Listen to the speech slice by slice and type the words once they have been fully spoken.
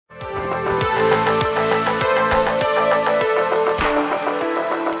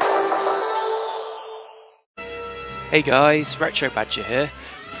Hey guys, Retro Badger here.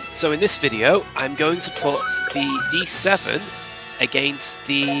 So in this video, I'm going to put the D7 against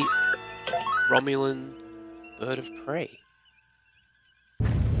the Romulan bird of prey.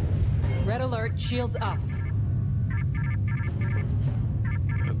 Red alert, shields up.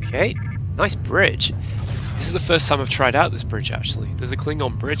 Okay, nice bridge. This is the first time I've tried out this bridge actually. There's a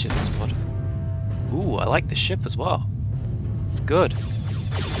Klingon bridge in this mod. Ooh, I like the ship as well. It's good.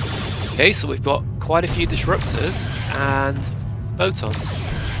 Okay, so we've got quite a few disruptors and photons.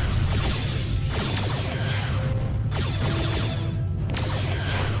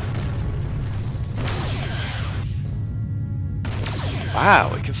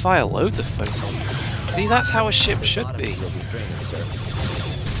 Wow, it can fire loads of photons. See, that's how a ship should be.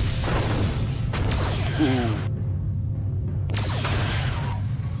 Ooh.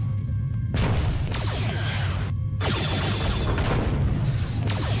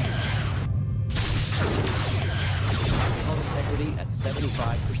 Integrity at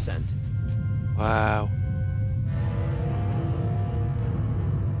 75%. Wow.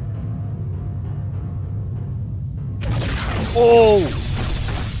 Oh!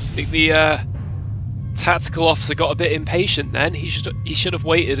 I think the tactical officer got a bit impatient then. He should have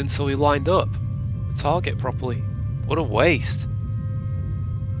waited until he lined up the target properly. What a waste.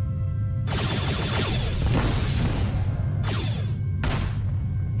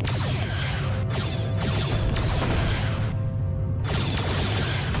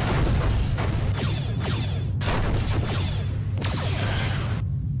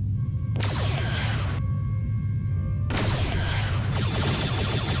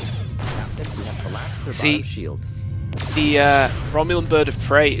 See, shield. the Romulan bird of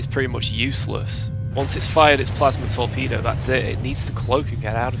prey is pretty much useless. Once it's fired its plasma torpedo, that's it. It needs to cloak and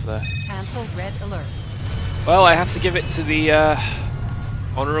get out of there. Cancel red alert. Well, I have to give it to the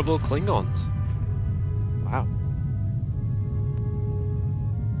honorable Klingons. Wow.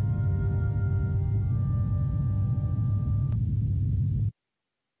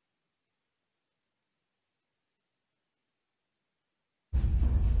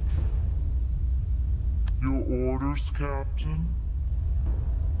 Your orders, Captain?